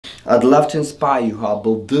I'd love to inspire you how I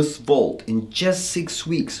built this vault in just 6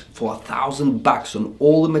 weeks for $1,000 on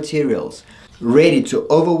all the materials, ready to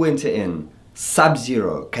overwinter in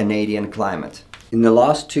sub-zero Canadian climate. In the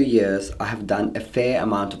last 2 years, I have done a fair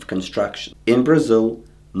amount of construction in Brazil,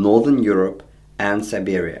 Northern Europe, and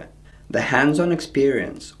Siberia. The hands-on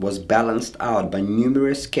experience was balanced out by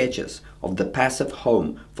numerous sketches of the passive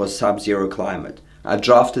home for sub-zero climate. I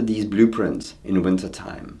drafted these blueprints in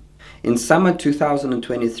wintertime. In summer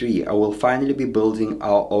 2023, I will finally be building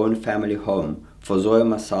our own family home for Zoe,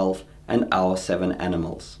 myself, and our 7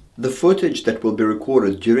 animals. The footage that will be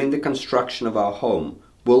recorded during the construction of our home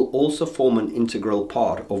will also form an integral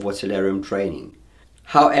part of Wautillarium training.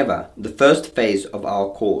 However, the first phase of our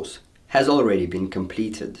course has already been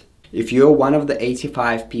completed. If you're one of the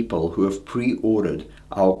 85 people who have pre-ordered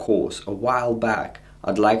our course a while back,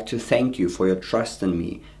 I'd like to thank you for your trust in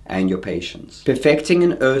me and your patience. Perfecting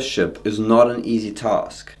an Earthship is not an easy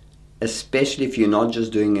task, especially if you're not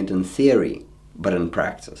just doing it in theory, but in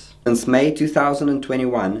practice. Since May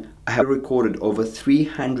 2021, I have recorded over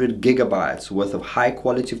 300 gigabytes worth of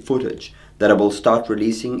high-quality footage that I will start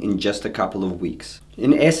releasing in just a couple of weeks.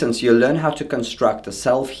 In essence, you'll learn how to construct a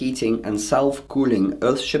self-heating and self-cooling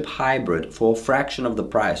Earthship hybrid for a fraction of the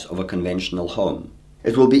price of a conventional home.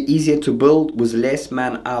 It will be easier to build with less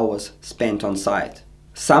man-hours spent on site.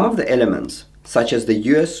 Some of the elements, such as the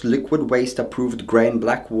US liquid waste approved grain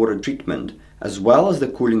black water treatment, as well as the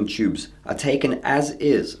cooling tubes, are taken as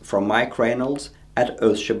is from Mike Reynolds at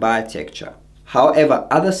Earthship Biotecture. However,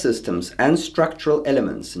 other systems and structural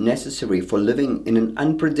elements necessary for living in an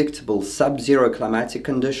unpredictable sub-zero climatic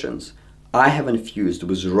conditions, I have infused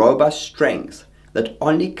with robust strength that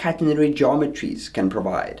only catenary geometries can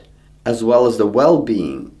provide, as well as the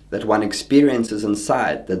well-being that one experiences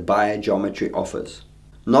inside that biogeometry offers.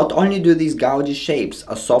 Not only do these gougy shapes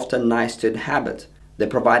are soft and nice to inhabit, they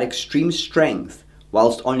provide extreme strength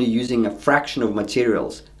whilst only using a fraction of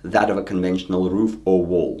materials that of a conventional roof or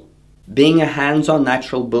wall. Being a hands-on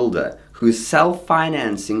natural builder who is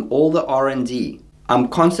self-financing all the R&D, I'm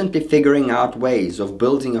constantly figuring out ways of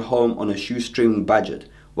building a home on a shoestring budget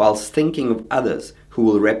whilst thinking of others who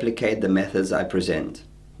will replicate the methods I present.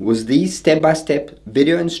 With these step-by-step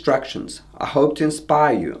video instructions, I hope to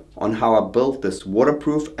inspire you on how I built this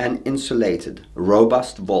waterproof and insulated,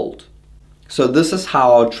 robust vault. So this is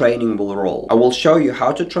how our training will roll. I will show you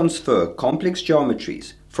how to transfer complex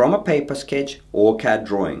geometries from a paper sketch or CAD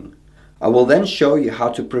drawing. I will then show you how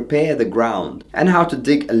to prepare the ground and how to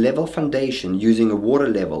dig a level foundation using a water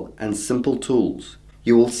level and simple tools.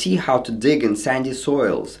 You will see how to dig in sandy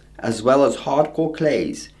soils as well as hardcore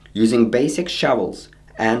clays using basic shovels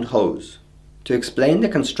and hose. To explain the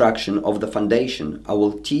construction of the foundation, I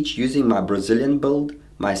will teach using my Brazilian build,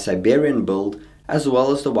 my Siberian build, as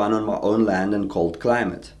well as the one on my own land and cold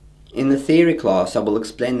climate. In the theory class, I will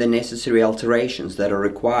explain the necessary alterations that are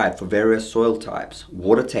required for various soil types,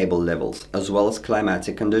 water table levels, as well as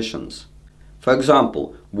climatic conditions. For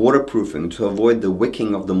example, waterproofing to avoid the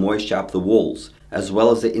wicking of the moisture up the walls, as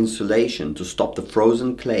well as the insulation to stop the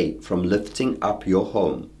frozen clay from lifting up your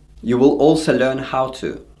home. You will also learn how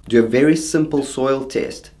to do a very simple soil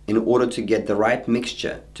test in order to get the right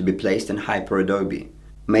mixture to be placed in hyperadobe.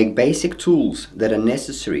 Make basic tools that are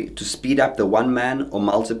necessary to speed up the one-man or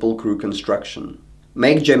multiple crew construction.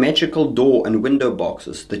 Make geometrical door and window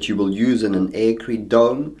boxes that you will use in an aircrete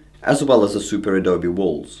dome as well as the super adobe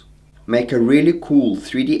walls. Make a really cool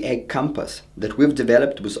 3D egg compass that we've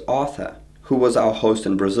developed with Arthur, who was our host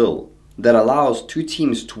in Brazil, that allows 2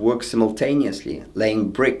 teams to work simultaneously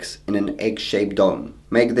laying bricks in an egg-shaped dome.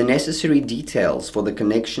 Make the necessary details for the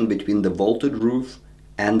connection between the vaulted roof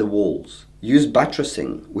and the walls. Use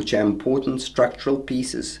buttressing, which are important structural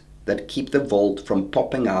pieces that keep the vault from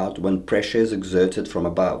popping out when pressure is exerted from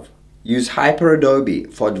above. Use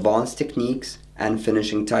hyperadobe for advanced techniques and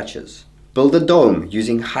finishing touches. Build a dome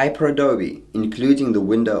using hyperadobe, including the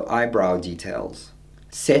window eyebrow details.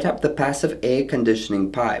 Set up the passive air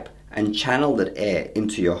conditioning pipe and channel that air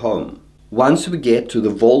into your home. Once we get to the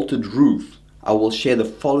vaulted roof, I will share the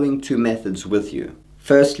following 2 methods with you.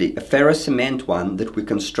 Firstly, a ferrocement one that we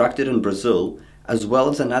constructed in Brazil, as well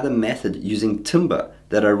as another method using timber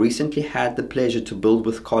that I recently had the pleasure to build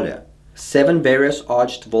with Collier. 7 various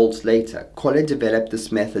arched vaults later, Collier developed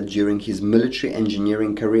this method during his military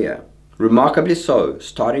engineering career. Remarkably so,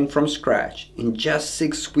 starting from scratch, in just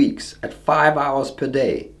 6 weeks at 5 hours per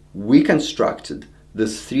day, we constructed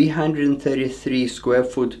this 333 square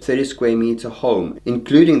foot, 30 square meter home,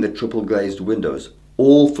 including the triple glazed windows,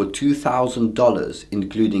 all for $2,000,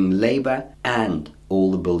 including labor and all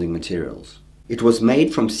the building materials. It was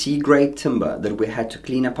made from C-grade timber that we had to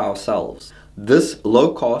clean up ourselves. This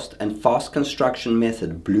low-cost and fast construction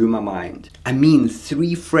method blew my mind. I mean,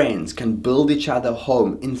 3 friends can build each other a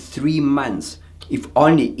home in 3 months if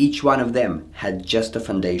only each one of them had just a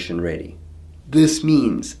foundation ready. This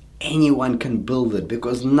means anyone can build it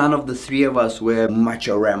because none of the 3 of us were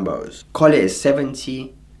macho Rambos. Collier is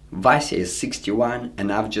 70, Vasia is 61,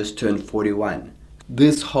 and I've just turned 41.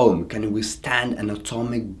 This home can withstand an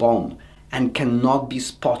atomic bomb and cannot be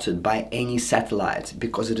spotted by any satellite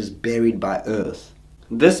because it is buried by Earth.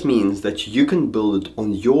 This means that you can build it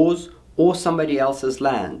on yours or somebody else's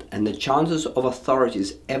land, and the chances of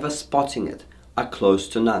authorities ever spotting it are close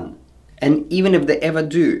to none. And even if they ever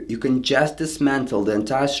do, you can just dismantle the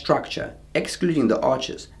entire structure, excluding the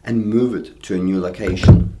arches, and move it to a new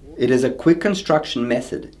location. It is a quick construction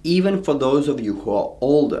method, even for those of you who are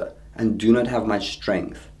older and do not have much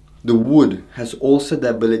strength. The wood has also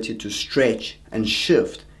the ability to stretch and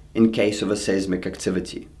shift in case of a seismic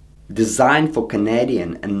activity. Designed for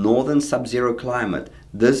Canadian and northern sub-zero climate,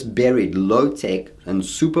 this buried low-tech and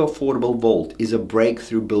super affordable vault is a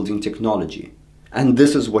breakthrough building technology. And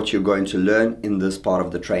this is what you're going to learn in this part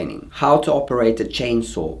of the training. How to operate a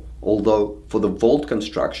chainsaw, although for the vault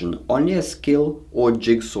construction only a skill or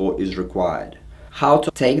jigsaw is required. How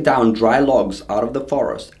to take down dry logs out of the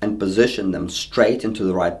forest and position them straight into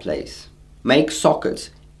the right place. Make sockets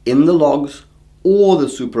in the logs or the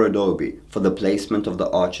super adobe for the placement of the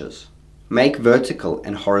arches. Make vertical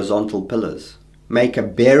and horizontal pillars. Make a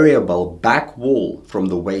buriable back wall from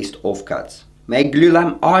the waste offcuts. Make glue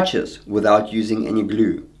lime arches without using any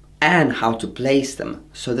glue. And how to place them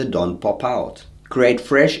so they don't pop out. Create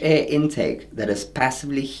fresh air intake that is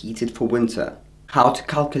passively heated for winter. How to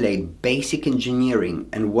calculate basic engineering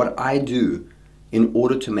and what I do in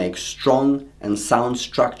order to make strong and sound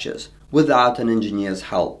structures without an engineer's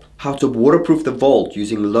help. How to waterproof the vault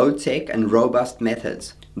using low-tech and robust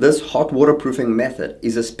methods. This hot waterproofing method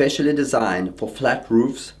is especially designed for flat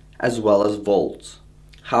roofs as well as vaults.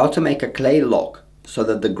 How to make a clay lock so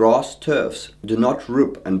that the grass turfs do not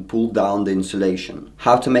rip and pull down the insulation.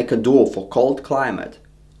 How to make a door for cold climate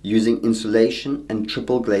using insulation and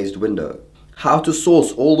triple glazed window. How to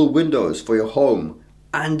source all the windows for your home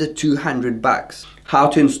under $200. How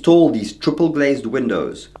to install these triple glazed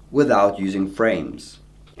windows without using frames.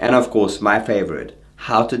 And of course, my favorite,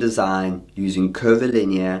 how to design using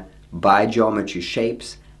curvilinear, bi-geometry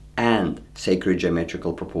shapes and sacred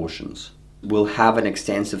geometrical proportions. We'll have an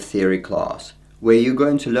extensive theory class where you're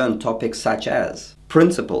going to learn topics such as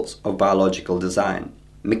principles of biological design,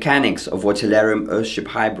 mechanics of Wautillarium Earthship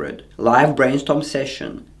hybrid, live brainstorm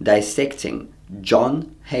session dissecting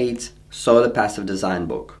John Haid's Solar Passive Design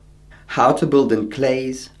book, how to build in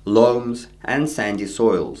clays, loams and sandy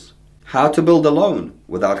soils, how to build alone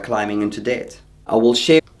without climbing into debt. I will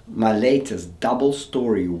share my latest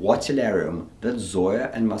double-story Wautillarium that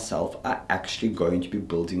Zoya and myself are actually going to be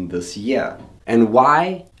building this year. And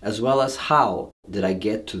why, as well as how, did I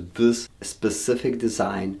get to this specific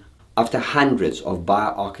design after hundreds of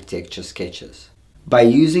bioarchitecture sketches. By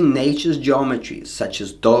using nature's geometries such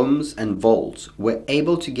as domes and vaults, we're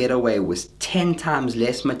able to get away with 10 times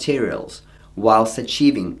less materials whilst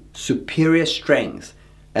achieving superior strength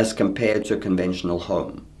as compared to a conventional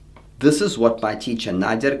home. This is what my teacher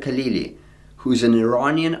Nadir Khalili, who's an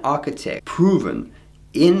Iranian architect proven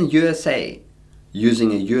in USA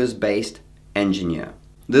using a US-based engineer.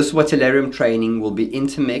 This Wautillarium training will be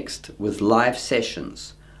intermixed with live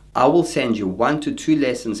sessions. I will send you 1 to 2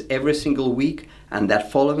 lessons every single week, and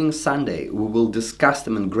that following Sunday we will discuss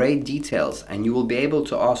them in great details and you will be able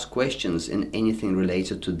to ask questions in anything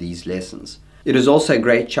related to these lessons. It is also a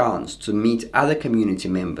great chance to meet other community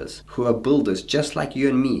members who are builders just like you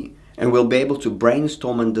and me, and we'll be able to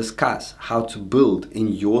brainstorm and discuss how to build in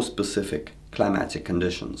your specific climatic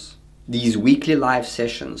conditions. These weekly live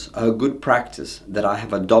sessions are a good practice that I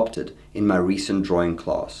have adopted in my recent drawing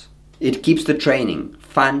class. It keeps the training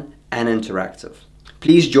fun and interactive.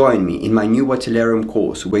 Please join me in my new Wautillarium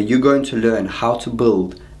course where you're going to learn how to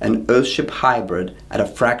build an Earthship hybrid at a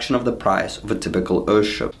fraction of the price of a typical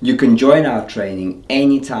Earthship. You can join our training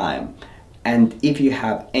anytime, and if you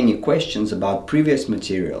have any questions about previous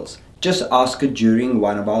materials, just ask it during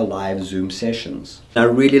one of our live Zoom sessions. I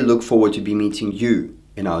really look forward to be meeting you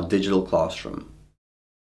in our digital classroom.